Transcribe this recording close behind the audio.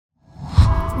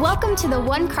Welcome to the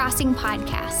One Crossing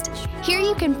podcast. Here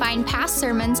you can find past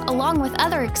sermons along with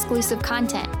other exclusive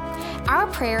content. Our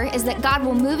prayer is that God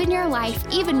will move in your life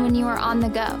even when you are on the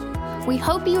go. We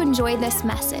hope you enjoy this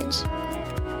message.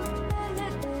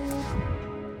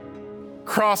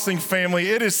 Crossing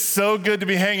family, it is so good to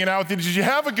be hanging out with you. Did you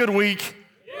have a good week?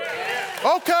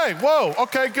 Yeah. Okay, whoa,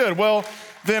 okay, good. Well,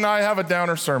 then I have a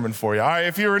downer sermon for you. All right,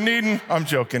 if you were needing, I'm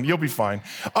joking, you'll be fine.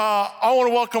 I want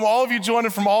to welcome all of you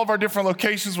joining from all of our different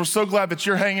locations. We're so glad that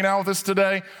you're hanging out with us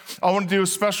today. I want to do a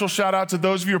special shout out to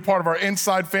those of you who are part of our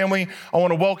Inside family. I want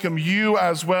to welcome you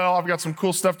as well. I've got some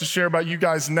cool stuff to share about you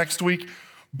guys next week,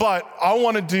 but I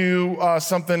want to do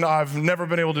something I've never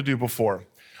been able to do before.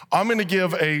 I'm going to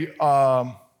give let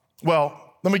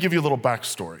me give you a little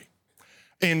backstory.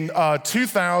 In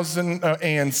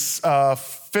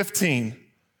 2015,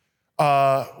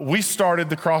 we started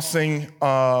the Crossing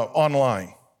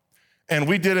online. And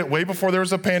we did it way before there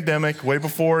was a pandemic, way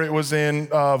before it was in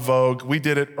vogue. We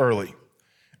did it early.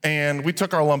 And we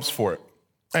took our lumps for it.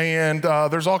 And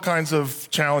there's all kinds of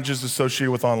challenges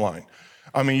associated with online.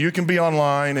 I mean, you can be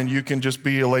online and you can just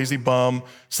be a lazy bum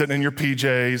sitting in your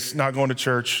PJs, not going to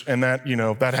church, and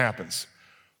that happens.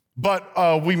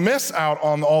 But we miss out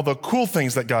on all the cool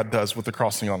things that God does with the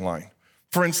Crossing online.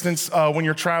 For instance, when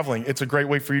you're traveling, it's a great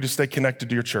way for you to stay connected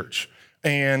to your church.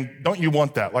 And don't you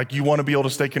want that? Like, you want to be able to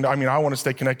stay connected. I mean, I want to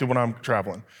stay connected when I'm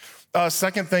traveling.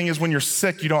 Second thing is when you're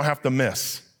sick, you don't have to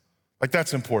miss. Like,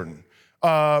 that's important.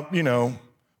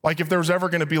 Like if there's ever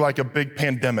going to be like a big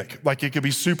pandemic, like it could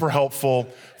be super helpful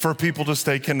for people to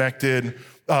stay connected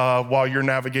while you're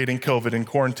navigating COVID and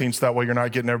quarantine, so that way you're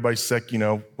not getting everybody sick,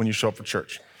 when you show up for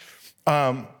church.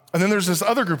 And then there's this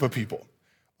other group of people.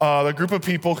 The group of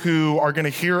people who are going to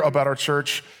hear about our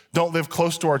church, don't live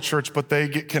close to our church, but they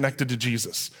get connected to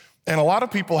Jesus. And a lot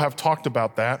of people have talked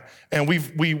about that, and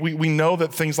we know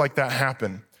that things like that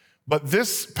happen. But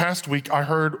this past week, I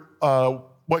heard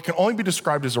what can only be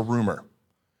described as a rumor.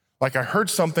 Like, I heard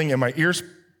something and my ears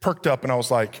perked up and I was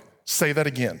like, say that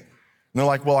again. And they're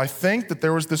like, well, I think that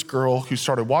there was this girl who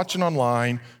started watching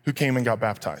online who came and got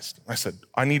baptized. I said,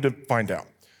 I need to find out.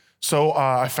 So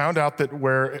I found out that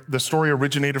where the story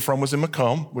originated from was in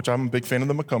Macomb, which I'm a big fan of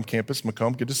the Macomb campus.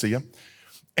 Macomb, good to see you.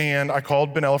 And I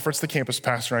called Ben Elliferts, the campus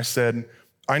pastor, and I said,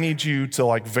 I need you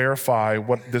to verify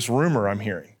what this rumor I'm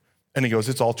hearing. And he goes,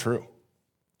 it's all true.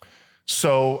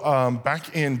 So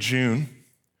back in June,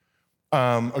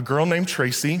 a girl named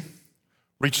Tracy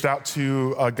reached out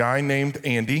to a guy named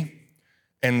Andy,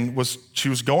 and she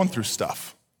was going through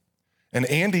stuff. And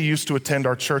Andy used to attend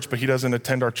our church, but he doesn't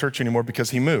attend our church anymore because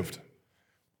he moved.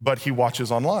 But he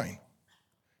watches online.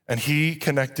 And he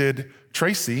connected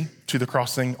Tracy to the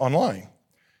Crossing online.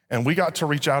 And we got to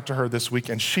reach out to her this week,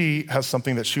 and she has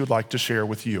something that she would like to share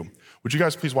with you. Would you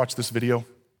guys please watch this video?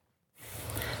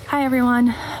 Hi,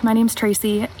 everyone. My name's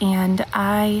Tracy, and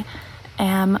I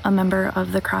am a member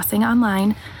of the Crossing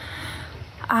Online.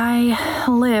 I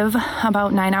live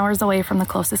about 9 hours away from the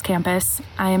closest campus.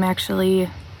 I am actually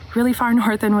really far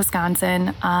north in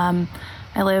Wisconsin. I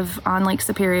live on Lake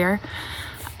Superior.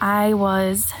 I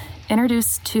was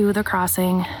introduced to the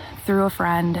Crossing through a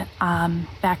friend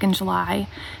back in July,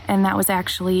 and that was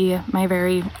actually my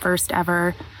very first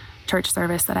ever church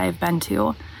service that I've been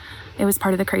to. It was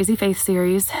part of the Crazy Faith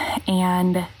series,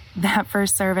 and that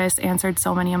first service answered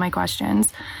so many of my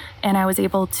questions, and I was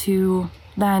able to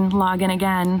then log in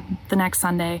again the next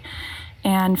Sunday.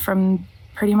 And from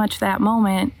pretty much that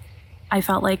moment, I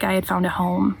felt like I had found a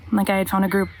home, like I had found a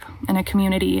group and a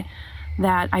community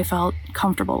that I felt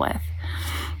comfortable with.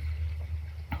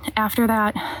 After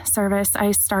that service,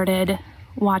 I started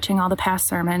watching all the past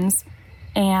sermons,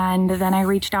 and then I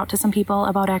reached out to some people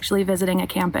about actually visiting a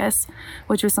campus,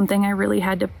 which was something I really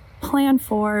had to plan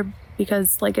for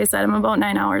because, like I said, I'm about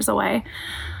 9 hours away.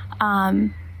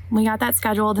 We got that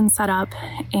scheduled and set up,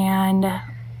 and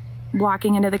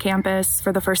walking into the campus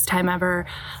for the first time ever,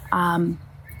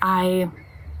 I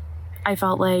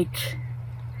felt like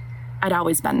I'd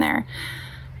always been there.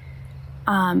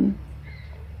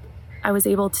 I was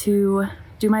able to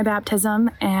do my baptism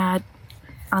at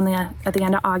the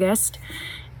end of August,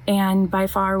 and by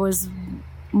far was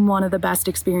one of the best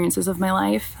experiences of my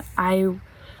life. I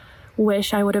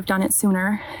wish I would have done it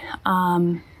sooner.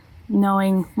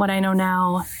 Knowing what I know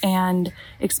now and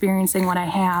experiencing what I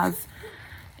have,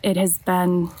 it has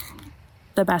been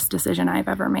the best decision I've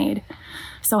ever made.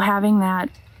 So having that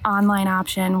online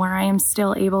option where I am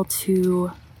still able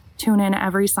to tune in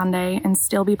every Sunday and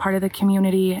still be part of the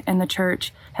community and the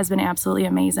church has been absolutely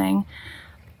amazing.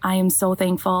 I am so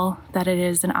thankful that it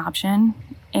is an option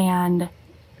and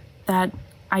that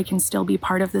I can still be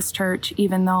part of this church,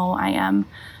 even though I am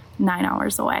 9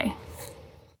 hours away.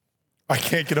 I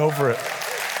can't get over it.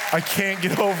 I can't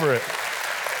get over it.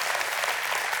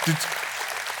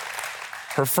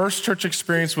 Her first church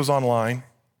experience was online.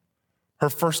 Her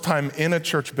first time in a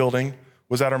church building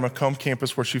was at our Macomb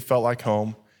campus where she felt like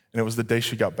home, and it was the day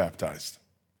she got baptized.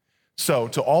 So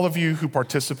to all of you who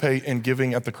participate in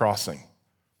giving at the Crossing,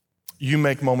 you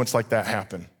make moments like that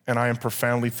happen, and I am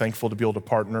profoundly thankful to be able to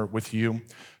partner with you.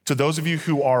 To those of you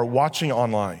who are watching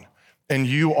online, and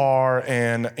you are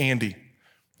an Andy,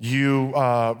 you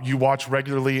watch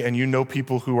regularly and you know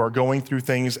people who are going through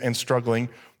things and struggling,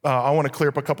 I want to clear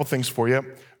up a couple things for you.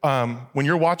 When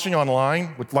you're watching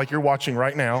online, like you're watching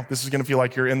right now, this is going to feel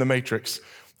like you're in the Matrix.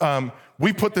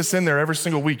 We put this in there every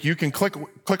single week. You can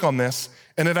click on this,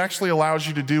 and it actually allows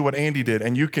you to do what Andy did,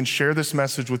 and you can share this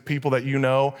message with people that you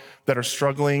know that are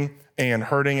struggling and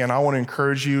hurting, and I want to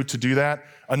encourage you to do that.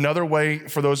 Another way,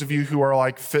 for those of you who are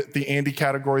like fit the Andy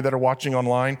category that are watching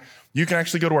online, you can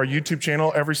actually go to our YouTube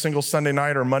channel every single Sunday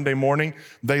night or Monday morning.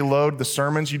 They load the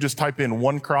sermons. You just type in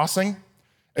One Crossing,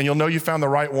 and you'll know you found the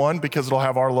right one because it'll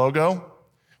have our logo.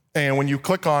 And when you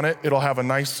click on it, it'll have a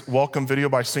nice welcome video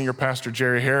by Senior Pastor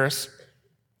Jerry Harris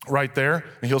right there.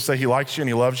 And he'll say he likes you and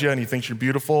he loves you and he thinks you're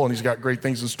beautiful and he's got great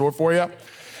things in store for you.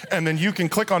 And then you can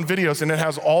click on videos and it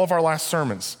has all of our last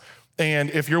sermons.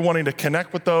 And if you're wanting to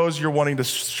connect with those, you're wanting to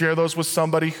share those with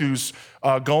somebody who's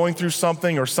going through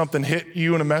something or something hit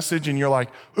you in a message and you're like,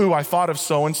 ooh, I thought of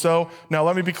so-and-so. Now,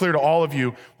 let me be clear to all of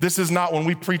you. This is not when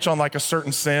we preach on like a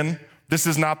certain sin. This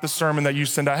is not the sermon that you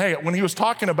send out. Hey, when he was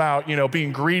talking about,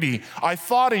 being greedy, I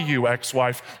thought of you,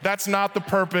 ex-wife. That's not the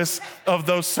purpose of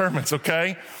those sermons,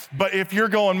 okay? But if you're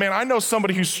going, man, I know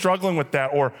somebody who's struggling with that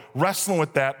or wrestling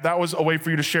with that, that was a way for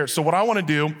you to share it. So what I want to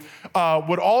do,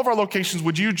 would all of our locations,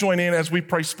 would you join in as we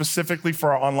pray specifically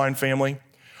for our online family?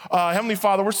 Heavenly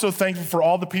Father, we're so thankful for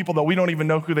all the people that we don't even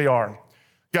know who they are.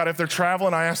 God, if they're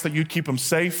traveling, I ask that you'd keep them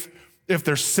safe. If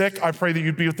they're sick, I pray that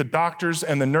you'd be with the doctors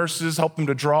and the nurses, help them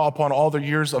to draw upon all their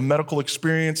years of medical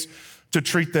experience to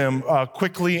treat them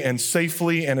quickly and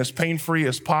safely and as pain-free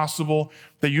as possible,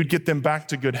 that you'd get them back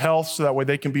to good health so that way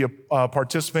they can be a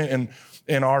participant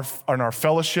in our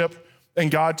fellowship. And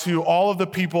God, to all of the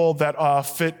people that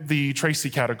fit the Tracy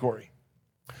category,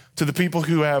 to the people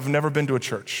who have never been to a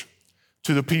church,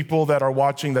 to the people that are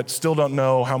watching that still don't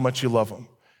know how much you love them,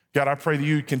 God, I pray that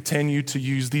you continue to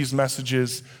use these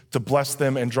messages to bless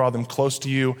them and draw them close to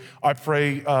you. I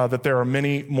pray that there are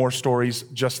many more stories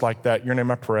just like that. In your name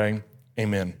I pray,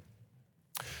 amen.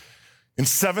 In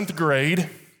 7th grade,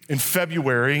 in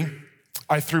February,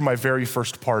 I threw my very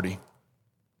first party.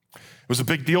 It was a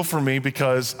big deal for me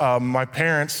because my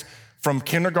parents, from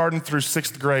kindergarten through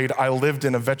 6th grade, I lived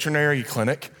in a veterinary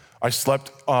clinic. I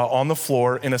slept on the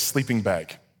floor in a sleeping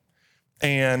bag.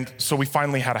 And so we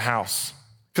finally had a house.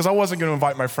 Because I wasn't going to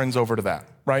invite my friends over to that,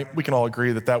 right? We can all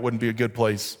agree that that wouldn't be a good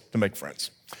place to make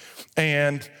friends.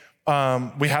 And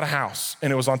we had a house,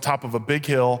 and it was on top of a big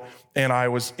hill, and I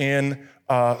was in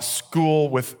school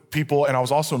with people, and I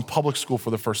was also in public school for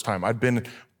the first time. I'd been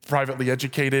privately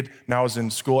educated, now I was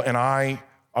in school, and I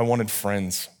wanted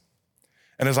friends.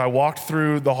 And as I walked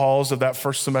through the halls of that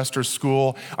first semester of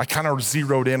school, I kind of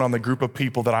zeroed in on the group of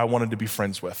people that I wanted to be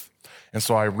friends with. And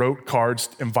so I wrote cards,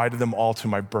 invited them all to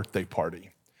my birthday party.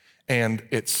 And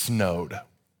it snowed.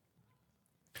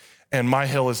 And my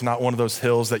hill is not one of those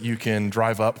hills that you can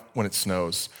drive up when it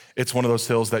snows. It's one of those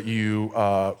hills that you,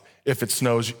 if it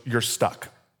snows, you're stuck.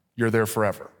 You're there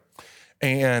forever.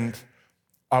 And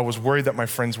I was worried that my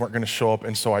friends weren't going to show up,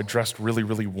 and so I dressed really,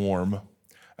 really warm.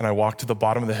 And I walked to the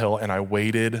bottom of the hill, and I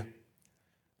waited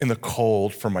in the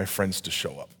cold for my friends to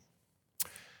show up.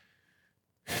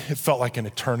 It felt like an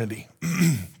eternity.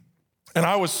 And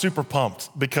I was super pumped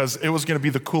because it was going to be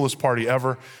the coolest party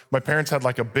ever. My parents had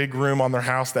like a big room on their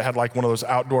house that had like one of those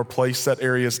outdoor play set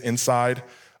areas inside.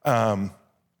 I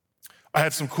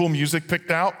had some cool music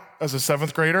picked out as a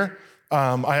 7th grader.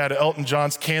 I had Elton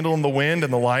John's Candle in the Wind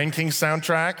and the Lion King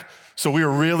soundtrack. So we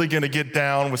were really going to get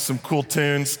down with some cool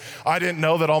tunes. I didn't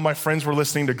know that all my friends were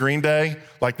listening to Green Day.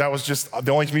 Like that was just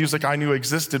the only music I knew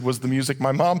existed was the music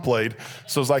my mom played.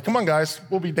 So I was like, come on guys,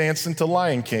 we'll be dancing to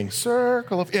Lion King.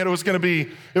 Circle of, and it was going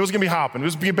to be hopping. It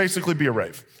was basically be a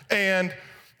rave. And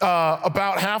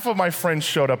about half of my friends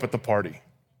showed up at the party.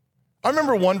 I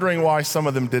remember wondering why some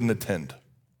of them didn't attend.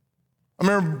 I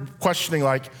remember questioning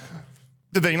like,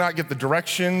 did they not get the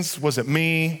directions? Was it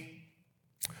me?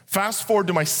 Fast forward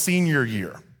to my senior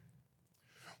year.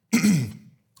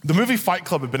 The movie Fight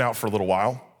Club had been out for a little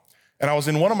while, and I was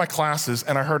in one of my classes,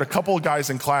 and I heard a couple of guys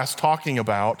in class talking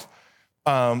about,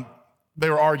 they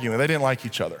were arguing, they didn't like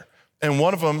each other. And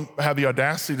one of them had the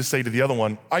audacity to say to the other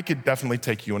one, I could definitely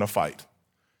take you in a fight.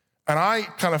 And I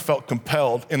kind of felt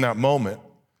compelled in that moment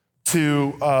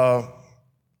to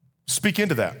speak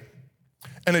into that.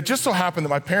 And it just so happened that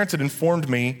my parents had informed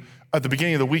me at the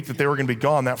beginning of the week that they were going to be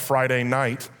gone that Friday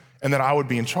night and that I would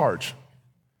be in charge.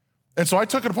 And so I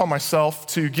took it upon myself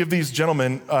to give these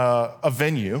gentlemen a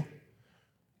venue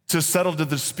to settle the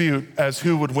dispute as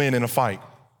who would win in a fight.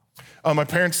 My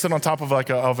parents sit on top of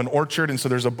of an orchard, and so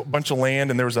there's a bunch of land,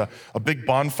 and there was a big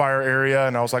bonfire area,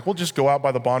 and I was like, we'll just go out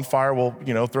by the bonfire, we'll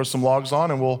throw some logs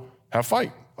on, and we'll have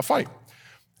a fight.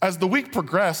 As the week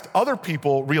progressed, other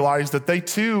people realized that they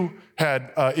too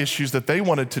had issues that they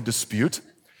wanted to dispute,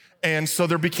 and so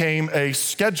there became a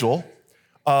schedule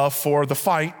for the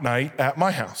fight night at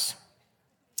my house.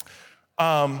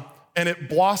 And it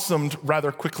blossomed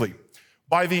rather quickly.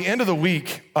 By the end of the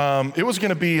week, it was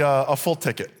gonna be a full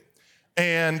ticket.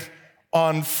 And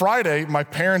on Friday, my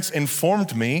parents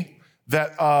informed me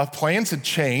that plans had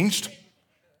changed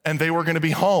and they were gonna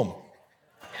be home.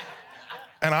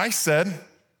 And I said,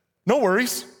 no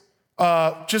worries,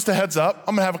 just a heads up,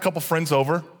 I'm gonna have a couple friends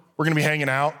over. We're gonna be hanging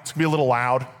out, it's gonna be a little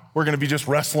loud. We're gonna be just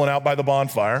wrestling out by the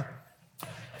bonfire.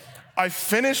 I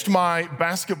finished my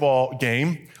basketball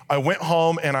game. I went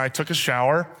home and I took a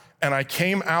shower, and I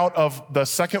came out of the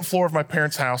second floor of my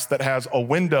parents' house that has a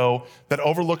window that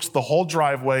overlooks the whole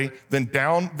driveway, then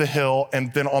down the hill,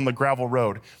 and then on the gravel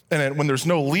road. And then when there's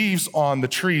no leaves on the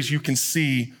trees, you can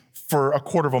see for a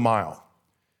quarter of a mile.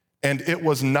 And it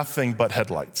was nothing but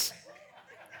headlights.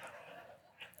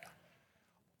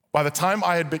 By the time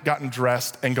I had gotten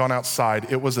dressed and gone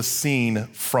outside, it was a scene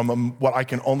from what I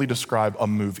can only describe a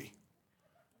movie.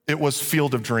 It was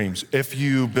Field of Dreams. If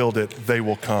you build it, they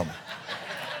will come.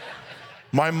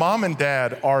 My mom and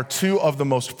dad are two of the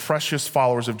most precious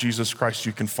followers of Jesus Christ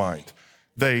you can find.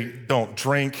 They don't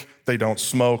drink, they don't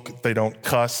smoke, they don't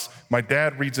cuss. My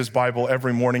dad reads his Bible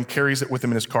every morning, carries it with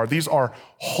him in his car. These are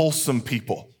wholesome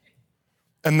people.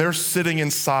 And they're sitting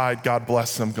inside, God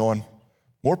bless them, going,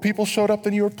 more people showed up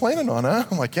than you were planning on, huh?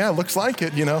 I'm like, yeah, looks like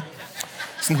it,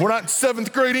 Since we're not in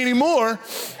 7th grade anymore.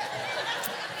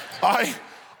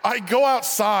 I go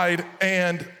outside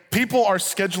and people are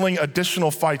scheduling additional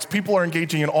fights. People are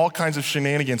engaging in all kinds of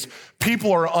shenanigans.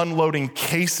 People are unloading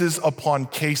cases upon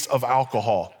case of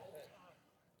alcohol.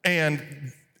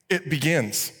 And it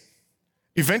begins.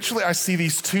 Eventually, I see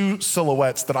these two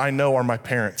silhouettes that I know are my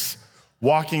parents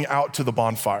walking out to the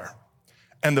bonfire.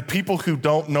 And the people who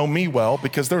don't know me well,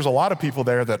 because there's a lot of people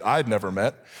there that I'd never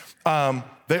met,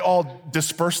 they all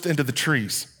dispersed into the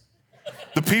trees.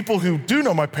 The people who do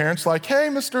know my parents, like, hey,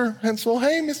 Mr. Hensel,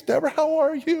 hey, Miss Deborah, how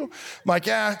are you? I'm like,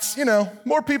 yeah, it's,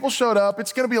 more people showed up.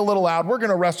 It's gonna be a little loud. We're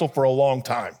gonna wrestle for a long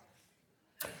time.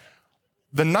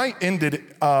 The night ended,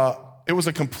 it was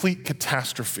a complete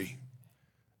catastrophe.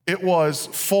 It was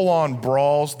full-on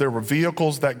brawls. There were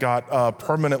vehicles that got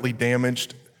permanently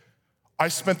damaged. I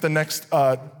spent the next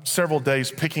several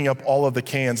days picking up all of the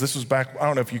cans. This was back, I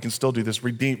don't know if you can still do this,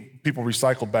 people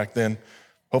recycled back then.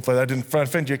 Hopefully that didn't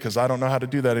offend you because I don't know how to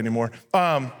do that anymore.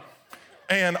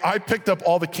 And I picked up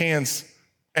all the cans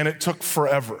and it took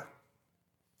forever.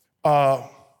 That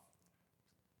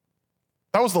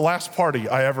was the last party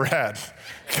I ever had,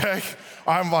 okay?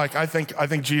 I'm like, I think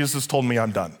Jesus has told me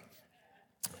I'm done.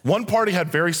 One party had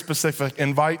very specific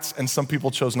invites and some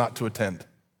people chose not to attend.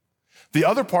 The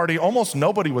other party, almost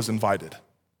nobody was invited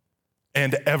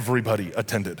and everybody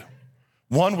attended.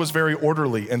 One was very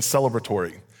orderly and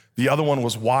celebratory. The other one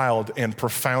was wild and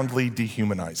profoundly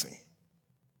dehumanizing.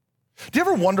 Do you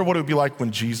ever wonder what it would be like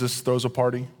when Jesus throws a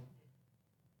party?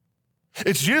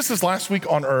 It's Jesus' last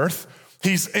week on earth.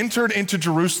 He's entered into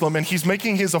Jerusalem and he's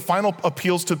making his final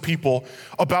appeals to people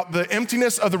about the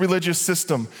emptiness of the religious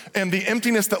system and the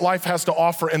emptiness that life has to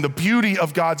offer and the beauty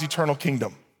of God's eternal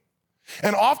kingdom.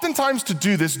 And oftentimes to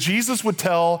do this, Jesus would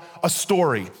tell a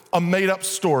story, a made-up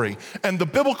story. And the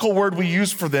biblical word we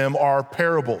use for them are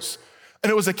parables. And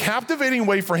it was a captivating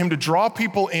way for him to draw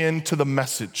people into the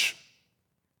message.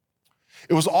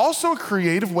 It was also a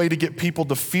creative way to get people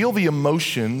to feel the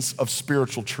emotions of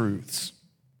spiritual truths.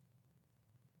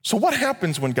 So what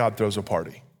happens when God throws a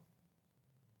party?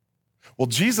 Well,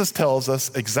 Jesus tells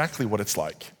us exactly what it's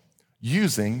like,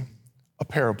 using a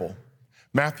parable.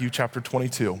 Matthew chapter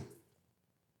 22.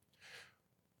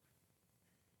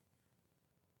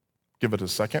 Give it a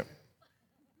second.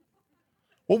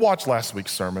 We'll watch last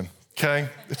week's sermon. Okay,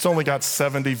 it's only got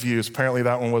 70 views. Apparently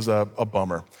that one was a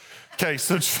bummer. Okay,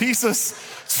 so Jesus,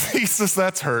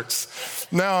 that hurts.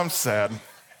 Now I'm sad.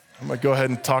 I'm gonna go ahead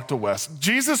and talk to Wes.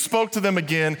 Jesus spoke to them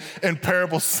again in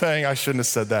parables saying, I shouldn't have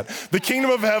said that. The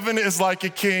kingdom of heaven is like a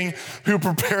king who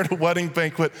prepared a wedding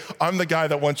banquet. I'm the guy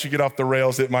that once you get off the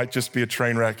rails, it might just be a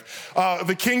train wreck.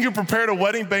 The king who prepared a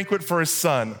wedding banquet for his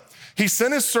son. He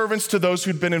sent his servants to those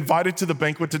who'd been invited to the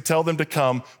banquet to tell them to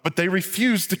come, but they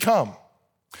refused to come.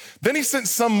 Then he sent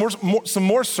some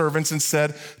more servants and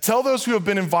said, tell those who have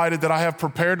been invited that I have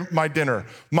prepared my dinner.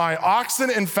 My oxen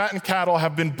and fattened cattle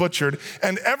have been butchered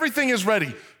and everything is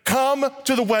ready. Come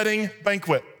to the wedding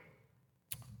banquet.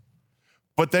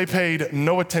 But they paid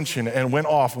no attention and went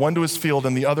off, one to his field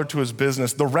and the other to his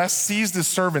business. The rest seized his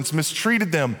servants,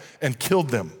 mistreated them, and killed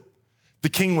them. The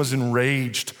king was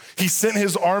enraged. He sent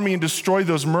his army and destroyed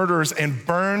those murderers and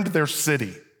burned their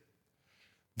city.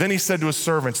 Then he said to his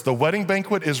servants, the wedding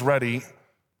banquet is ready,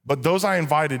 but those I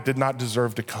invited did not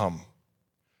deserve to come.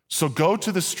 So go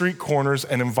to the street corners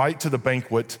and invite to the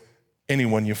banquet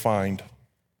anyone you find.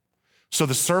 So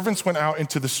the servants went out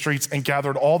into the streets and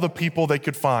gathered all the people they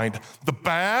could find, the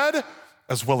bad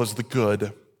as well as the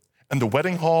good. And the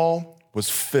wedding hall was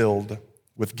filled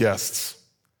with guests.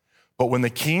 But when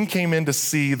the king came in to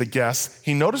see the guests,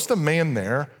 he noticed a man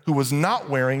there who was not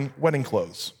wearing wedding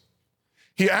clothes.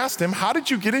 He asked him, how did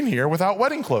you get in here without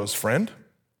wedding clothes, friend?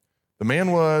 The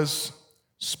man was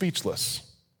speechless.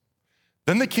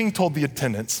 Then the king told the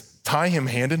attendants, tie him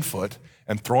hand and foot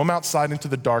and throw him outside into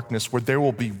the darkness where there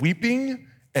will be weeping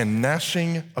and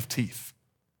gnashing of teeth.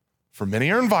 For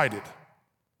many are invited,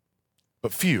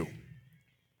 but few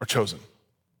are chosen.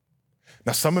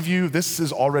 Now, some of you, this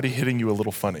is already hitting you a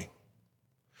little funny.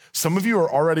 Some of you are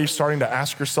already starting to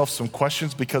ask yourself some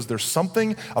questions because there's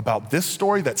something about this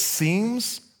story that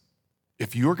seems,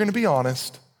 if you're going to be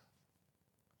honest,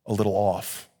 a little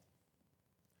off.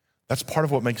 That's part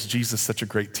of what makes Jesus such a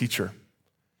great teacher,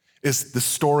 is the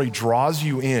story draws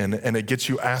you in and it gets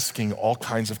you asking all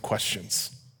kinds of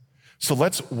questions. So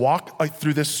let's walk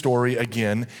through this story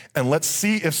again and let's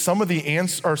see if some of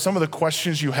the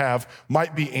questions you have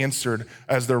might be answered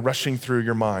as they're rushing through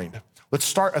your mind. Let's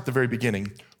start at the very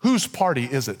beginning. Whose party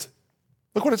is it?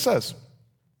 Look what it says.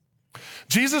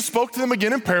 Jesus spoke to them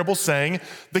again in parables saying,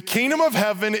 the kingdom of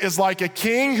heaven is like a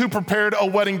king who prepared a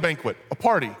wedding banquet, a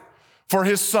party for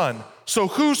his son. So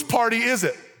whose party is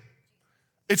it?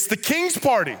 It's the king's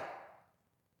party.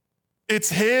 It's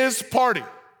his party.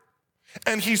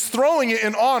 And he's throwing it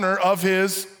in honor of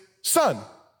his son.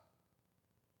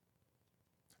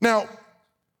 Now,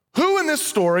 who in this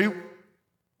story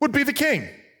would be the king?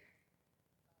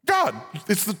 God.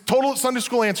 It's the total Sunday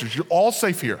school answers. You're all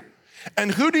safe here.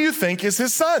 And who do you think is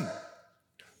his son?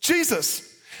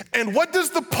 Jesus. And what does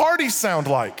the party sound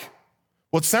like?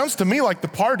 Well, it sounds to me like the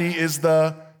party is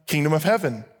the kingdom of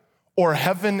heaven or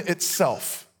heaven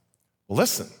itself.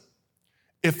 Listen,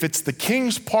 if it's the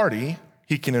king's party,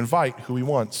 he can invite who he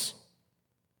wants.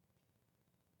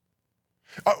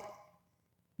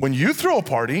 When you throw a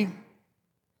party,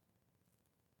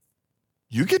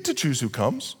 you get to choose who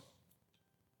comes.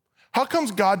 How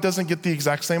comes God doesn't get the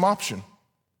exact same option?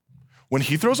 When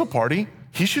he throws a party,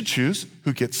 he should choose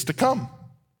who gets to come.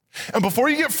 And before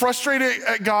you get frustrated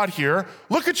at God here,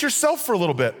 look at yourself for a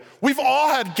little bit. We've all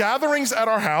had gatherings at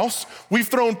our house. We've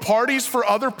thrown parties for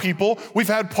other people. We've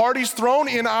had parties thrown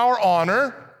in our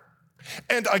honor,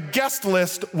 and a guest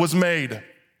list was made.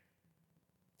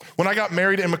 When I got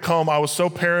married in Macomb, I was so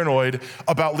paranoid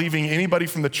about leaving anybody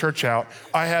from the church out.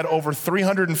 I had over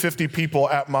 350 people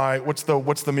at my, what's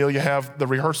the meal you have? The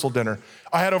rehearsal dinner.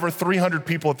 I had over 300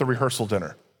 people at the rehearsal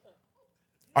dinner.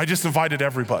 I just invited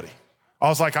everybody. I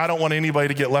was like, I don't want anybody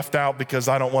to get left out because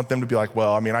I don't want them to be like,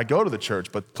 well, I mean, I go to the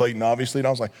church, but Clayton obviously, and I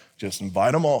was like, just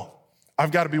invite them all.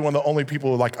 I've got to be one of the only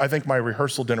people who I think my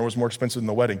rehearsal dinner was more expensive than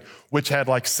the wedding, which had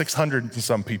like 600 and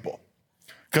some people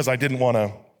because I didn't want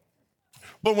to.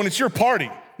 But when it's your party,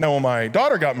 now when my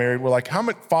daughter got married, we're like, how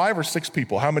many, 5 or 6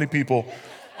 people? How many people?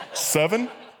 7?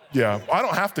 Yeah, I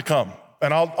don't have to come,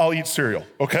 and I'll eat cereal,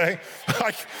 okay?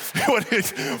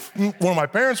 When my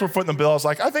parents were footing the bill, I was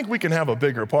like, I think we can have a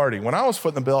bigger party. When I was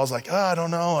footing the bill, I was like, I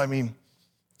don't know. I mean,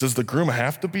 does the groom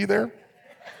have to be there?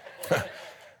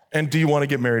 And do you want to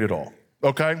get married at all?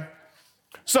 Okay?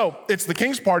 So it's the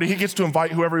king's party. He gets to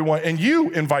invite whoever he wants, and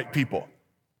you invite people,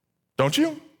 don't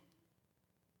you?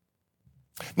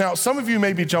 Now, some of you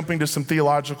may be jumping to some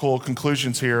theological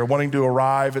conclusions here, wanting to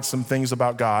arrive at some things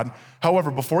about God.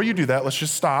 However, before you do that, let's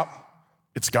just stop.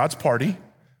 It's God's party,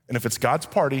 and if it's God's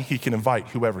party, he can invite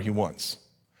whoever he wants.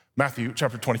 Matthew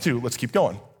chapter 22, let's keep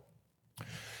going.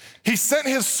 He sent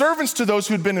his servants to those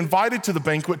who had been invited to the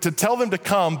banquet to tell them to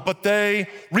come, but they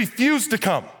refused to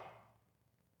come.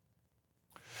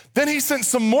 Then he sent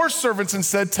some more servants and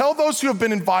said, tell those who have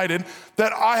been invited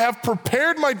that I have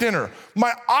prepared my dinner.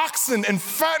 My oxen and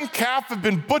fattened calf have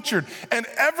been butchered and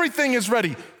everything is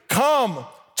ready. Come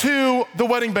to the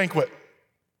wedding banquet.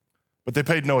 But they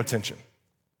paid no attention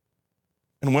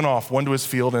and went off, one to his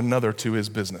field and another to his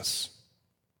business.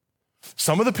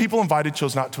 Some of the people invited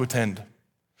chose not to attend.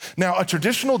 Now, a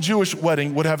traditional Jewish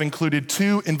wedding would have included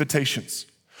 2 invitations.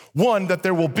 One, that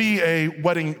there will be a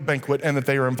wedding banquet and that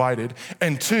they are invited,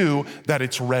 and 2, that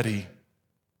it's ready.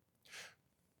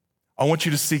 I want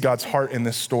you to see God's heart in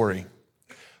this story.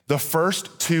 The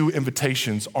first 2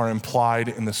 invitations are implied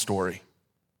in the story.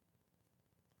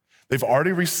 They've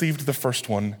already received the first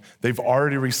one. They've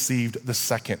already received the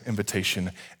second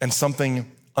invitation, and something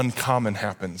uncommon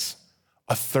happens.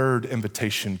 A third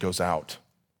invitation goes out.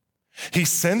 He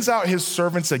sends out his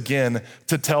servants again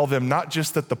to tell them not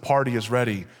just that the party is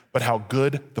ready, but how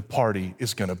good the party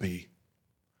is going to be.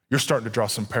 You're starting to draw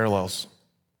some parallels.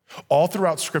 All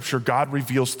throughout Scripture, God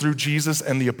reveals through Jesus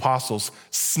and the apostles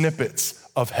snippets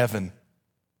of heaven.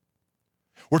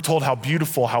 We're told how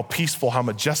beautiful, how peaceful, how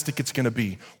majestic it's going to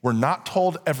be. We're not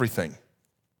told everything.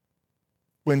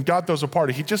 When God throws a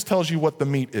party, he just tells you what the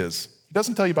meat is. He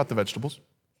doesn't tell you about the vegetables.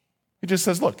 He just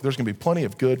says, look, there's going to be plenty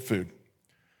of good food.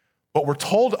 But we're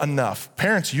told enough.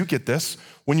 Parents, you get this.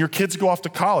 When your kids go off to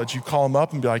college, you call them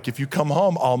up and be like, if you come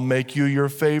home, I'll make you your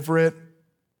favorite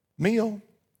meal.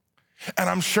 And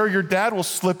I'm sure your dad will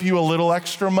slip you a little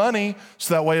extra money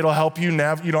so that way it'll help you.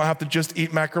 You don't have to just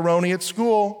eat macaroni at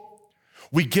school.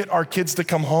 We get our kids to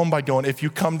come home by going, if you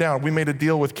come down, we made a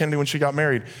deal with Kennedy when she got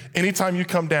married. Anytime you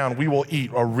come down, we will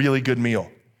eat a really good meal.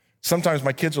 Sometimes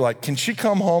my kids are like, can she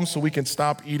come home so we can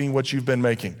stop eating what you've been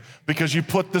making? Because you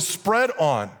put the spread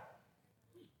on.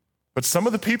 But some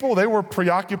of the people, they were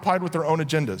preoccupied with their own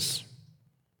agendas.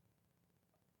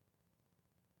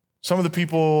 Some of the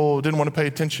people didn't want to pay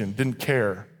attention, didn't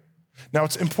care. Now,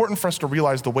 it's important for us to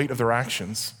realize the weight of their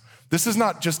actions. This is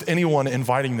not just anyone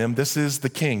inviting them. This is the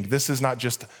king. This is not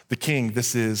just the king.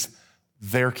 This is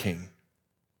their king.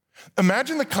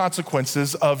 Imagine the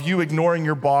consequences of you ignoring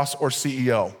your boss or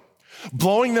CEO,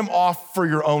 blowing them off for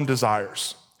your own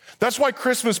desires. That's why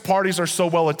Christmas parties are so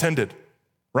well attended,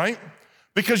 right?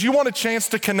 Because you want a chance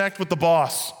to connect with the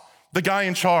boss, the guy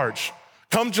in charge.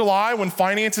 Come July, when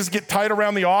finances get tight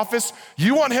around the office,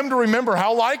 you want him to remember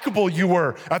how likable you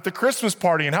were at the Christmas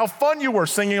party and how fun you were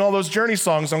singing all those Journey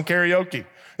songs on karaoke. You're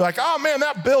like, oh man,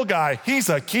 that Bill guy, he's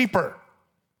a keeper.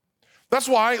 That's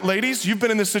why, ladies, you've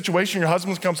been in this situation. Your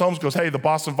husband comes home and goes, hey, the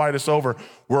boss invited us over.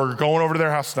 We're going over to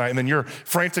their house tonight. And then you're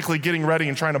frantically getting ready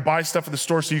and trying to buy stuff at the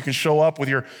store so you can show up with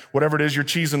your, whatever it is, your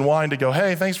cheese and wine to go,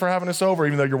 hey, thanks for having us over,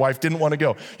 even though your wife didn't want to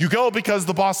go. You go because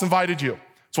the boss invited you.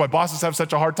 That's why bosses have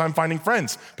such a hard time finding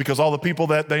friends, because all the people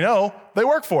that they know, they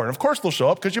work for. And of course they'll show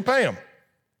up because you pay them.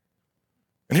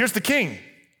 And here's the king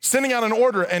sending out an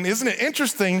order. And isn't it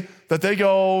interesting that they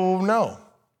go, no.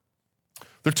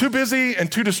 They're too busy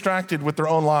and too distracted with their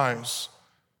own lives.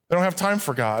 They don't have time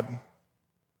for God.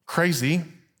 Crazy.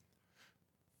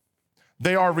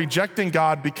 They are rejecting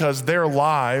God because their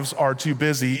lives are too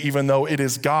busy, even though it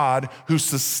is God who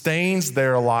sustains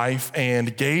their life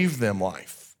and gave them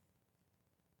life.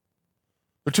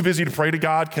 They're too busy to pray to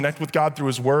God, connect with God through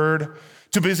his word,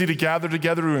 too busy to gather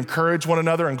together to encourage one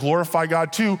another and glorify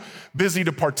God, too busy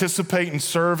to participate and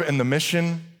serve in the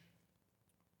mission.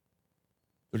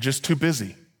 They're just too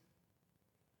busy.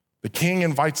 The king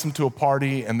invites them to a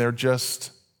party and they're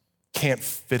just can't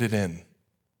fit it in.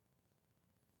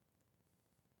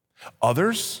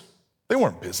 Others, they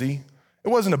weren't busy. It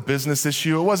wasn't a business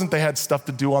issue. It wasn't they had stuff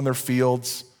to do on their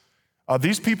fields.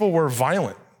 These people were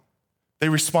violent. They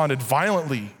responded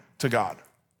violently to God.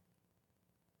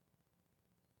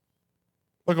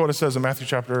 Look at what it says in Matthew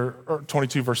chapter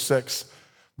 22, verse 6.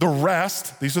 The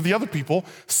rest, these are the other people,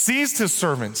 seized his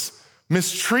servants,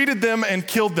 mistreated them, and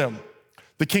killed them.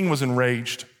 The king was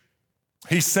enraged.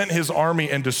 He sent his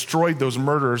army and destroyed those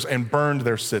murderers and burned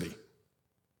their city.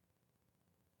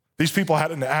 These people had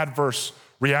an adverse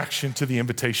reaction to the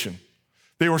invitation.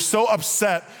 They were so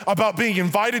upset about being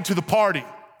invited to the party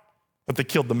that they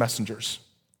killed the messengers.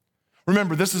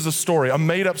 Remember, this is a story, a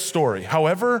made-up story.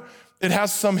 However, it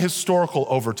has some historical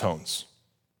overtones.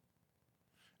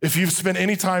 If you've spent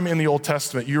any time in the Old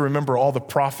Testament, you remember all the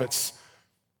prophets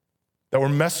that were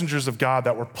messengers of God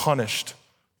that were punished,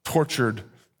 tortured,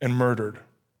 and murdered.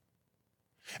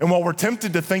 And while we're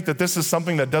tempted to think that this is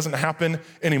something that doesn't happen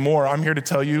anymore, I'm here to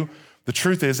tell you the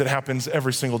truth is it happens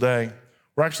every single day.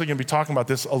 We're actually going to be talking about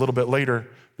this a little bit later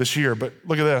this year, but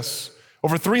look at this.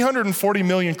 Over 340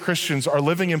 million Christians are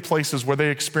living in places where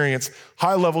they experience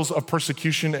high levels of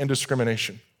persecution and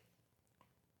discrimination.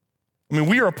 I mean,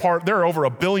 there are over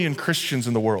 1 billion Christians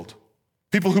in the world.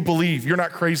 People who believe. You're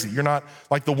not crazy. You're not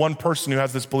like the one person who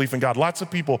has this belief in God. Lots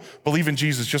of people believe in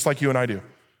Jesus just like you and I do.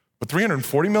 But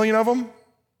 340 million of them?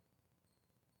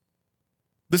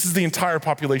 This is the entire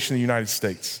population of the United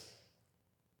States.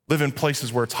 Live in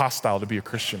places where it's hostile to be a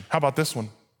Christian. How about this one?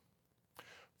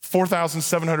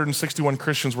 4,761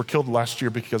 Christians were killed last year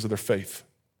because of their faith.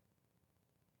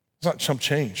 It's not chump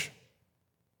change.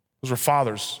 Those were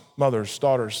fathers, mothers,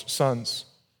 daughters, sons,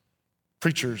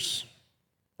 preachers.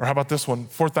 Or how about this one?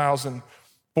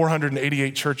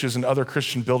 4,488 churches and other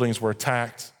Christian buildings were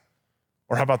attacked.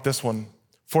 Or how about this one?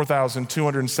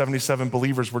 4,277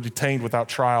 believers were detained without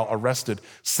trial, arrested,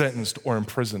 sentenced, or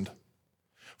imprisoned.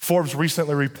 Forbes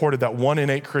recently reported that 1 in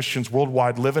 8 Christians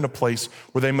worldwide live in a place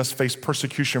where they must face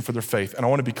persecution for their faith. And I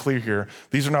want to be clear here,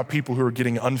 these are not people who are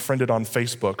getting unfriended on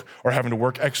Facebook or having to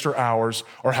work extra hours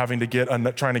or trying to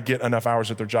get enough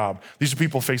hours at their job. These are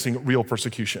people facing real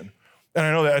persecution. And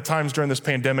I know that at times during this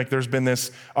pandemic, there's been this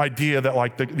idea that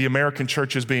like the American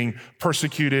church is being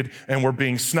persecuted and we're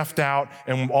being snuffed out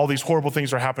and all these horrible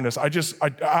things are happening to us.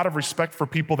 Out of respect for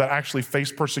people that actually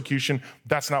face persecution,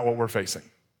 that's not what we're facing.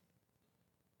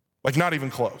 Like not even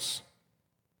close.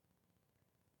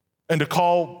 And to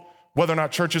call whether or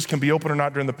not churches can be open or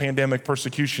not during the pandemic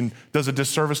persecution does a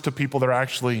disservice to people that are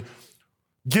actually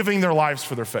giving their lives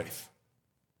for their faith.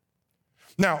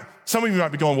 Now, some of you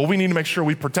might be going, well, we need to make sure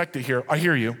we protect it here. I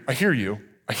hear you.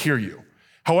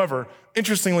 However,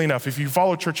 interestingly enough, if you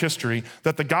follow church history,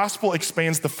 that the gospel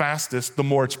expands the fastest, the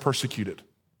more it's persecuted.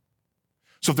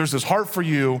 So if there's this heart for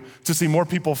you to see more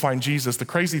people find Jesus, the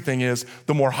crazy thing is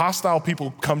the more hostile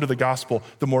people come to the gospel,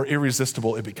 the more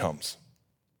irresistible it becomes.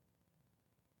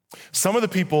 Some of the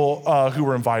people who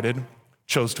were invited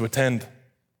chose to attend.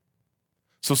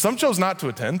 So some chose not to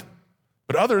attend,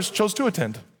 but others chose to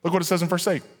attend. Look what it says in verse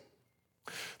 8.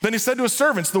 Then he said to his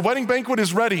servants, the wedding banquet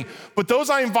is ready, but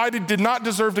those I invited did not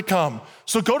deserve to come.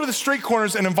 So go to the street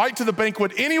corners and invite to the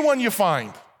banquet anyone you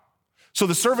find. So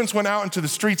the servants went out into the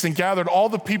streets and gathered all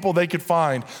the people they could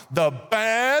find, the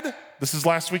bad, this is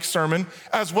last week's sermon,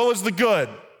 as well as the good,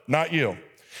 not you.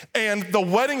 And the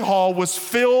wedding hall was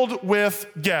filled with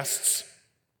guests.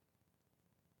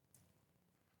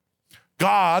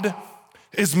 God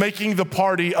is making the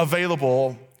party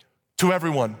available to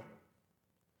everyone.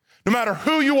 No matter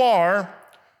who you are,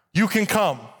 you can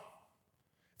come.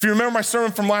 If you remember my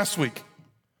sermon from last week,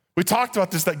 we talked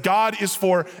about this, that God is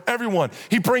for everyone.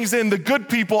 He brings in the good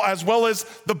people as well as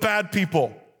the bad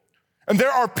people. And there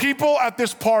are people at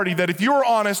this party that if you were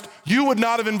honest, you would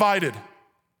not have invited.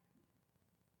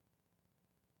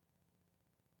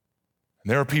 And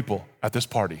there are people at this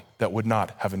party that would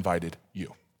not have invited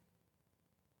you.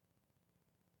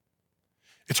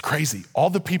 It's crazy. All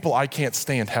the people I can't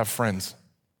stand have friends.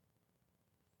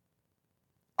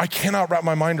 I cannot wrap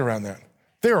my mind around that.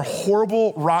 They are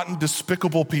horrible, rotten,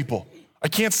 despicable people. I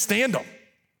can't stand them.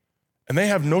 And they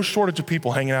have no shortage of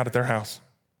people hanging out at their house.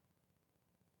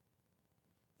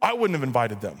 I wouldn't have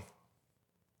invited them,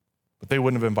 but they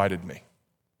wouldn't have invited me.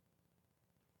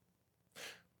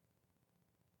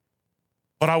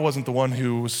 But I wasn't the one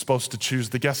who was supposed to choose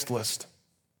the guest list.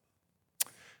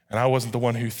 And I wasn't the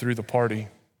one who threw the party.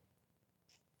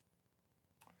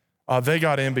 They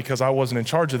got in because I wasn't in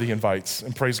charge of the invites,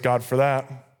 and praise God for that.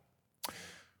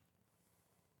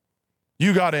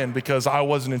 You got in because I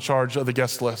wasn't in charge of the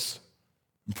guest list,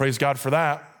 and praise God for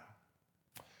that,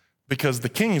 because the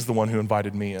king is the one who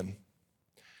invited me in.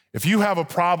 If you have a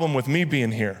problem with me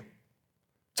being here,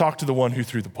 talk to the one who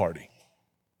threw the party.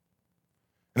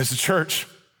 And as a church,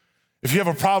 if you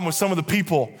have a problem with some of the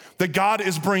people that God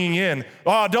is bringing in,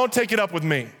 don't take it up with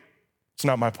me. It's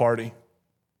not my party.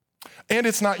 And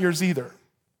it's not yours either.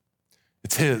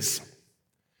 It's his.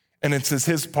 And it's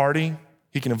his party.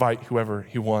 He can invite whoever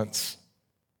he wants.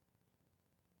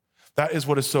 That is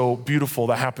what is so beautiful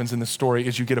that happens in this story,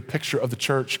 is you get a picture of the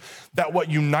church, that what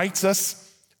unites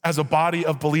us as a body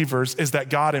of believers is that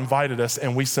God invited us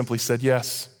and we simply said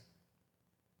yes.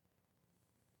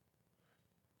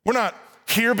 We're not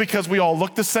here because we all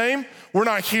look the same. We're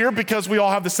not here because we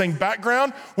all have the same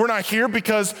background. We're not here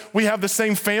because we have the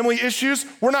same family issues.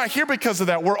 We're not here because of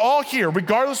that. We're all here,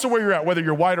 regardless of where you're at, whether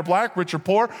you're white or black, rich or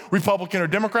poor, Republican or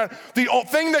Democrat. The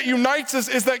thing that unites us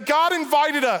is that God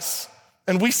invited us.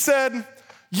 And we said,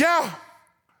 yeah,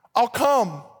 I'll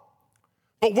come.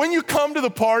 But when you come to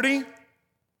the party,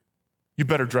 you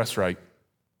better dress right.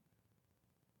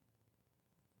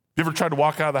 You ever tried to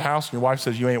walk out of the house and your wife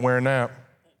says, you ain't wearing that?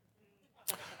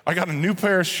 I got a new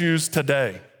pair of shoes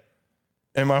today.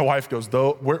 And my wife goes,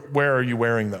 where are you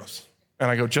wearing those? And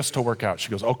I go, just to work out. She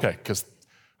goes, okay, because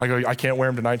I go, I can't wear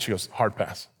them tonight. She goes, hard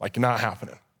pass. Like, not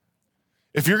happening.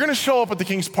 If you're gonna show up at the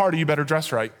king's party, you better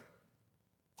dress right.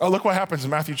 Oh, look what happens in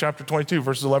Matthew chapter 22,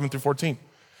 verses 11 through 14.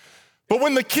 But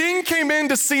when the king came in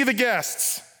to see the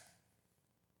guests,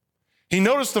 he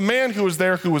noticed a man who was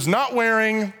there who was not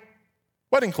wearing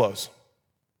wedding clothes.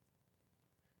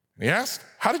 And he asked,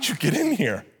 how did you get in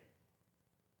here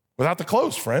without the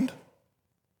clothes, friend?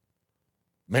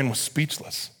 The man was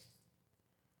speechless.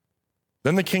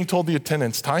 Then the king told the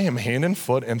attendants, tie him hand and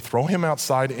foot and throw him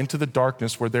outside into the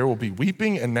darkness where there will be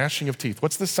weeping and gnashing of teeth.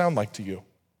 What's this sound like to you?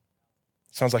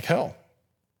 Sounds like hell.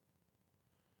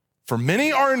 For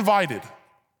many are invited,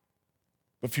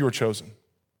 but few are chosen.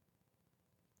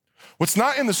 What's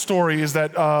not in the story is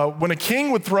that when a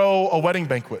king would throw a wedding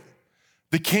banquet,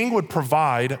 the king would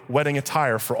provide wedding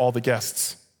attire for all the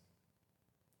guests.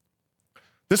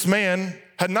 This man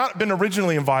had not been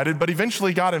originally invited, but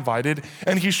eventually got invited,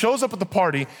 and he shows up at the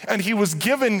party, and he was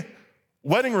given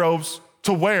wedding robes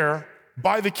to wear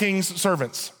by the king's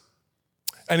servants.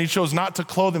 And he chose not to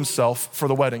clothe himself for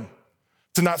the wedding,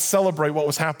 to not celebrate what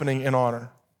was happening in honor.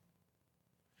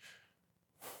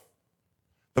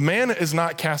 The man is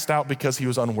not cast out because he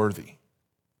was unworthy.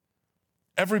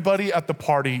 Everybody at the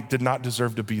party did not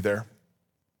deserve to be there.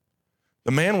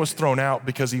 The man was thrown out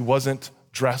because he wasn't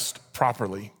dressed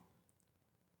properly.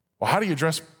 Well, how do you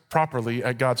dress properly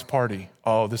at God's party?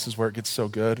 Oh, this is where it gets so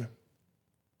good.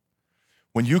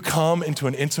 When you come into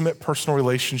an intimate personal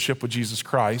relationship with Jesus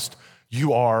Christ,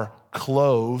 you are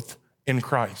clothed in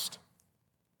Christ.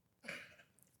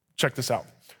 Check this out.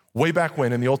 Way back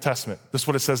when in the Old Testament, this is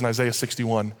what it says in Isaiah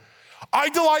 61. I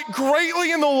delight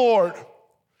greatly in the Lord.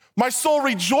 My soul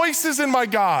rejoices in my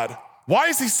God. Why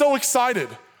is he so excited?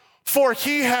 For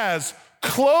he has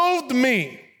clothed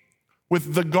me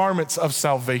with the garments of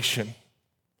salvation,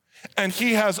 and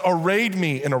he has arrayed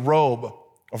me in a robe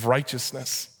of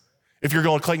righteousness. If you're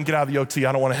going, Clayton, get out of the OT,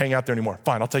 I don't want to hang out there anymore.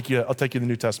 Fine, I'll take you to the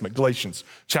New Testament, Galatians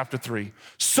chapter 3.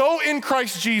 So in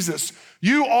Christ Jesus,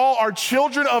 you all are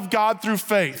children of God through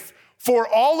faith. For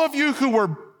all of you who were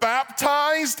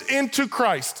baptized into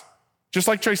Christ, just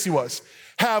like Tracy was,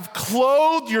 have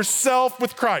clothed yourself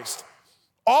with Christ.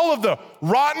 All of the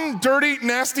rotten, dirty,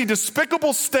 nasty,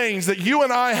 despicable stains that you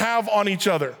and I have on each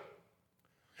other.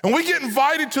 And we get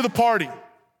invited to the party.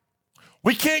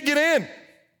 We can't get in.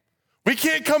 We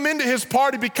can't come into his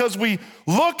party because we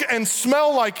look and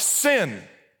smell like sin.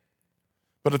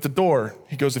 But at the door,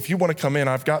 he goes, if you want to come in,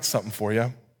 I've got something for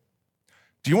you.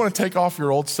 Do you want to take off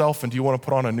your old self and do you want to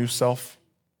put on a new self?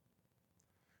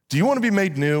 Do you want to be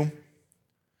made new?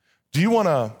 Do you want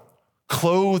to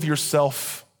clothe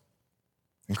yourself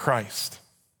in Christ?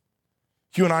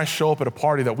 You and I show up at a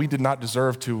party that we did not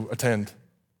deserve to attend.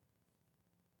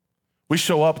 We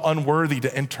show up unworthy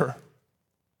to enter,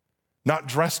 not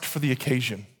dressed for the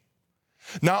occasion.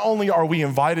 Not only are we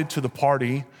invited to the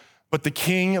party, but the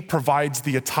king provides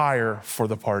the attire for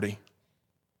the party.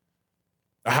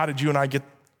 How did you and I get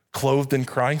clothed in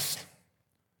Christ?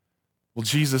 Well,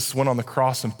 Jesus went on the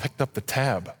cross and picked up the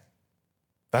tab.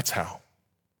 That's how.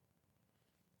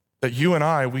 That you and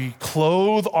I, we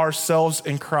clothe ourselves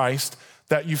in Christ,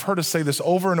 that you've heard us say this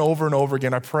over and over and over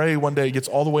again. I pray one day it gets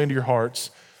all the way into your hearts,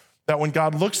 that when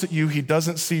God looks at you, he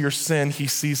doesn't see your sin, he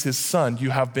sees his son.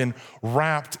 You have been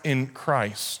wrapped in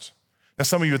Christ. Now,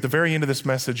 some of you at the very end of this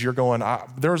message, you're going,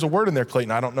 there's a word in there,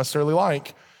 Clayton, I don't necessarily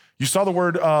like. You saw the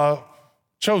word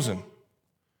chosen.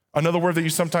 Another word that you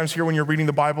sometimes hear when you're reading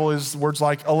the Bible is words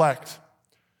like elect.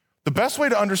 The best way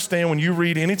to understand when you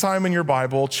read any time in your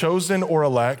Bible, chosen or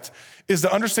elect, is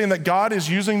to understand that God is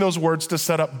using those words to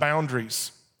set up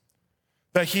boundaries.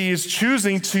 That he is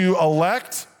choosing to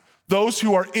elect those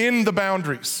who are in the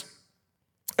boundaries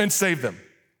and save them.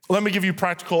 Let me give you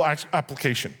practical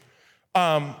application.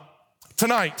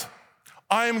 Tonight,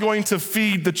 I am going to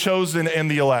feed the chosen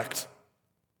and the elect.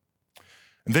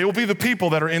 And they will be the people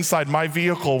that are inside my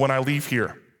vehicle when I leave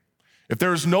here. If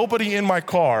there is nobody in my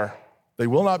car, they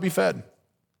will not be fed.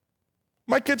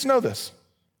 My kids know this.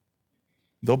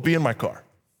 They'll be in my car.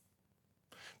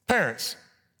 Parents,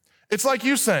 it's like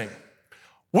you saying,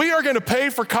 we are going to pay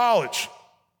for college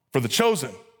for the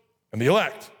chosen and the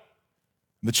elect.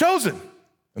 And the chosen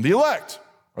and the elect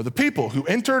are the people who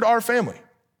entered our family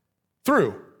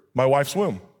through my wife's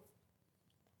womb.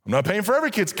 I'm not paying for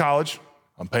every kid's college.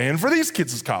 I'm paying for these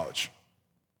kids' college.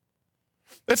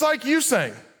 It's like you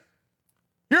saying,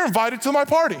 you're invited to my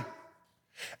party.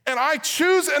 And I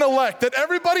choose and elect that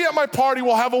everybody at my party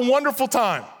will have a wonderful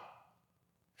time.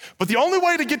 But the only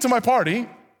way to get to my party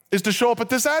is to show up at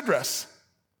this address.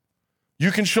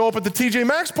 You can show up at the TJ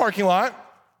Maxx parking lot.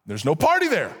 There's no party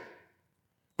there.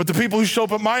 But the people who show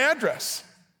up at my address,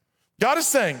 God is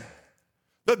saying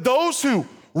that those who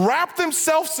wrap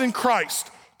themselves in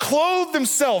Christ, clothe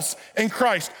themselves in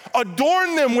Christ,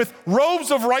 adorn them with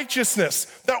robes of righteousness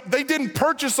that they didn't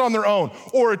purchase on their own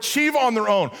or achieve on their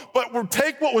own, but will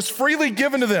take what was freely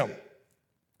given to them.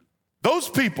 Those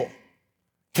people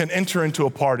can enter into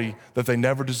a party that they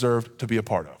never deserved to be a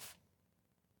part of.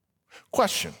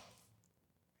 Question.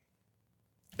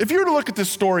 If you were to look at this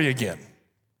story again,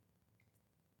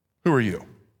 who are you?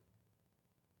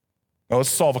 Now let's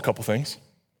solve a couple things.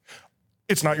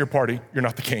 It's not your party. You're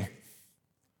not the king.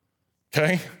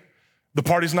 Okay? The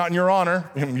party's not in your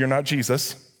honor. You're not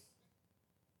Jesus.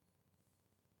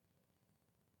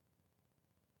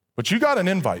 But you got an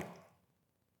invite.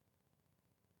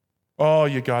 Oh,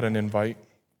 you got an invite.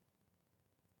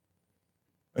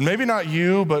 And maybe not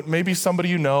you, but maybe somebody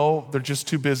you know, they're just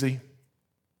too busy.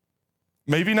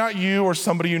 Maybe not you or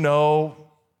somebody you know,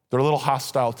 they're a little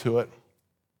hostile to it.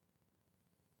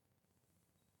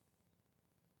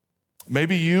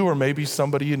 Maybe you or maybe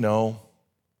somebody you know,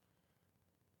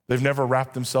 they've never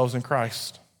wrapped themselves in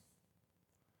Christ.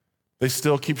 They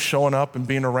still keep showing up and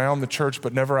being around the church,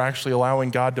 but never actually allowing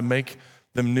God to make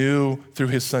them new through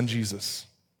his son, Jesus.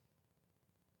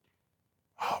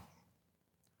 Oh,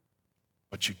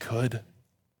 but you could.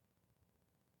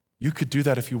 You could do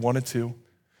that if you wanted to.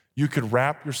 You could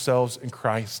wrap yourselves in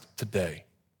Christ today.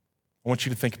 I want you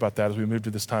to think about that as we move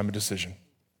to this time of decision.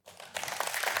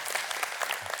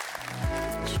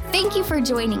 Thank you for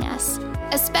joining us.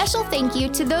 A special thank you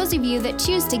to those of you that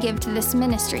choose to give to this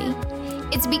ministry.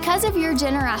 It's because of your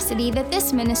generosity that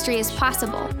this ministry is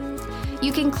possible.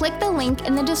 You can click the link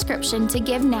in the description to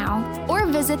give now, or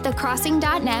visit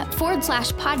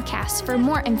thecrossing.net/podcast for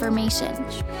more information.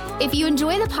 If you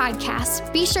enjoy the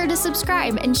podcast, be sure to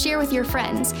subscribe and share with your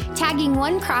friends, tagging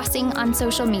One Crossing on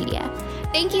social media.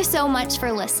 Thank you so much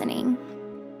for listening.